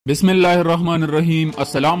बिस्मिल्लाहिर्रहमानिर्रहीम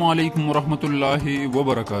अस्सलाम वालेकुम वरहमतुल्लाहि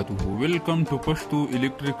वबरकातुहू। Welcome to Pashto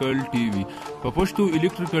electrical TV. په پښتو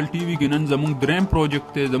الیکټریکل ټي وي کې نن زموږ دریم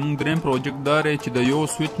پروجیکټ دی. زموږ دریم پروجیکټ دا دی چې د یو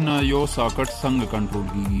سویچ نه یو ساکټ څنګه کنټرول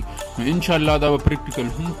کیږي. نو ان شاء الله دا به پریکټیکل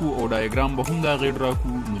هم کو او ډایګرام به هم دا غیر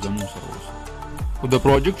راکو. نو زموږ سره اوسئ. خو د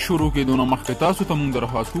پروجیکټ شروع کېدو نه مخکې تاسو ته موږ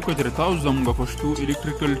درخواست کوو که چېرې تاسو زموږ پښتو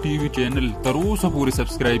الیکټریکل ټي وي چینل تر اوسه پورې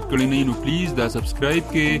سبسکرایب کړی نه وي نو پلیز دا سبسکرایب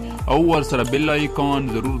کړئ او ورسره بیل آیکان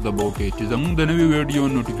ضرور دبوکئ چې زموږ د نوي ویډیو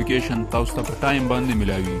نوټیفیکیشن تاسو ته په ټایم باندې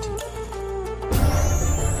ملاویږي.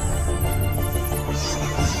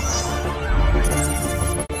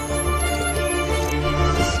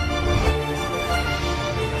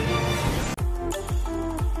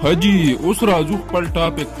 حجی اوس راځو خپل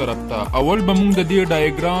ټاپک طرف ته. اول به موږ د دې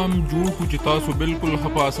ډایګرام جوړ کړو چې تاسو بالکل ښه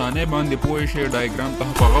په اسانۍ باندې پوه شئ. ډایګرام ته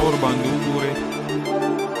په غور باندې وګورئ.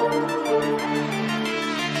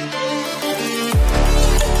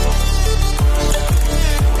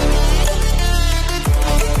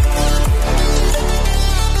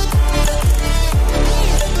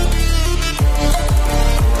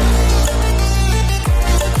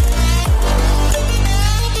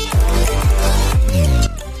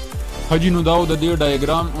 حجی نو داو د دې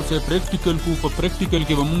ډایګرام اوسه پریکټیکل کو. په پریکټیکل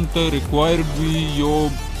کې به مونږ ته ریکوایرډ وي یو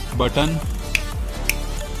بټن،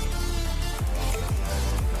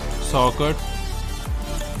 ساکټ،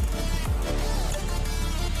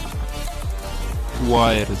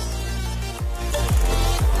 وایرز.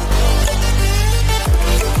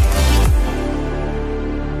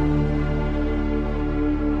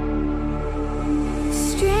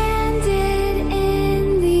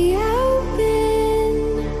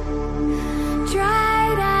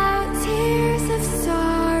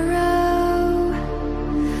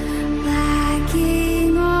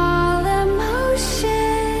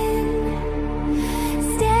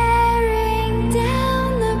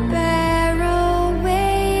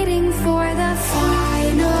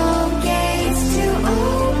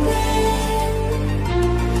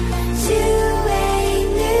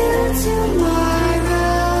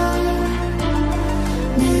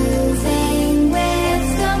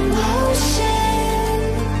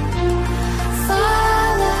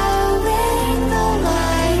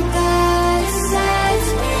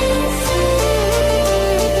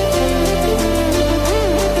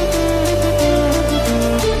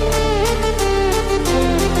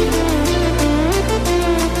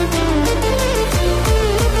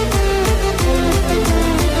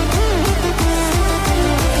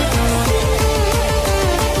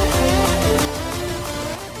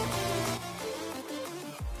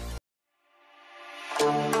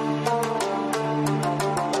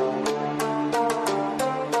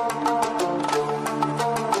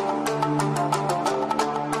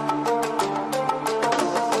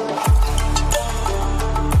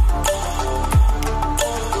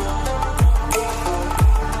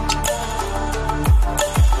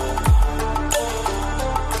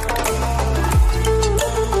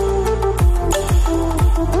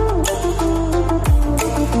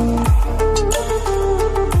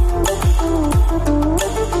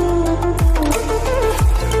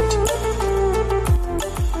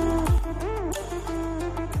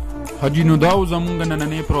 حجی نو داو زمونږ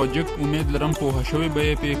نننی پروجیکټ. امید لرم پوهه شوی به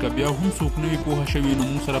یې پې. که بیا هم څوک نوي پوهه شوي نو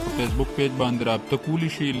موږ سره په فیسبوک پیج باندې رابطه کولی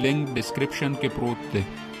شي. لینک ډسکرپشن کې پروت دی.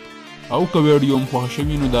 او که ویډیو هم خوښه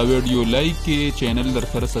شوي نو دا ویډیو لایک کړئ، چینل در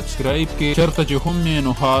سره سبسکرایب کړئ. چېرته چې هم یې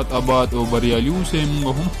نو ښاد آباد او بریالي اوسئ.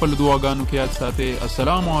 موږ هم خپل دعاګانو کې یاد ساتئ.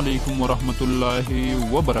 السلام علیکم ورحمت الله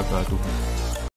وبرکاتہ.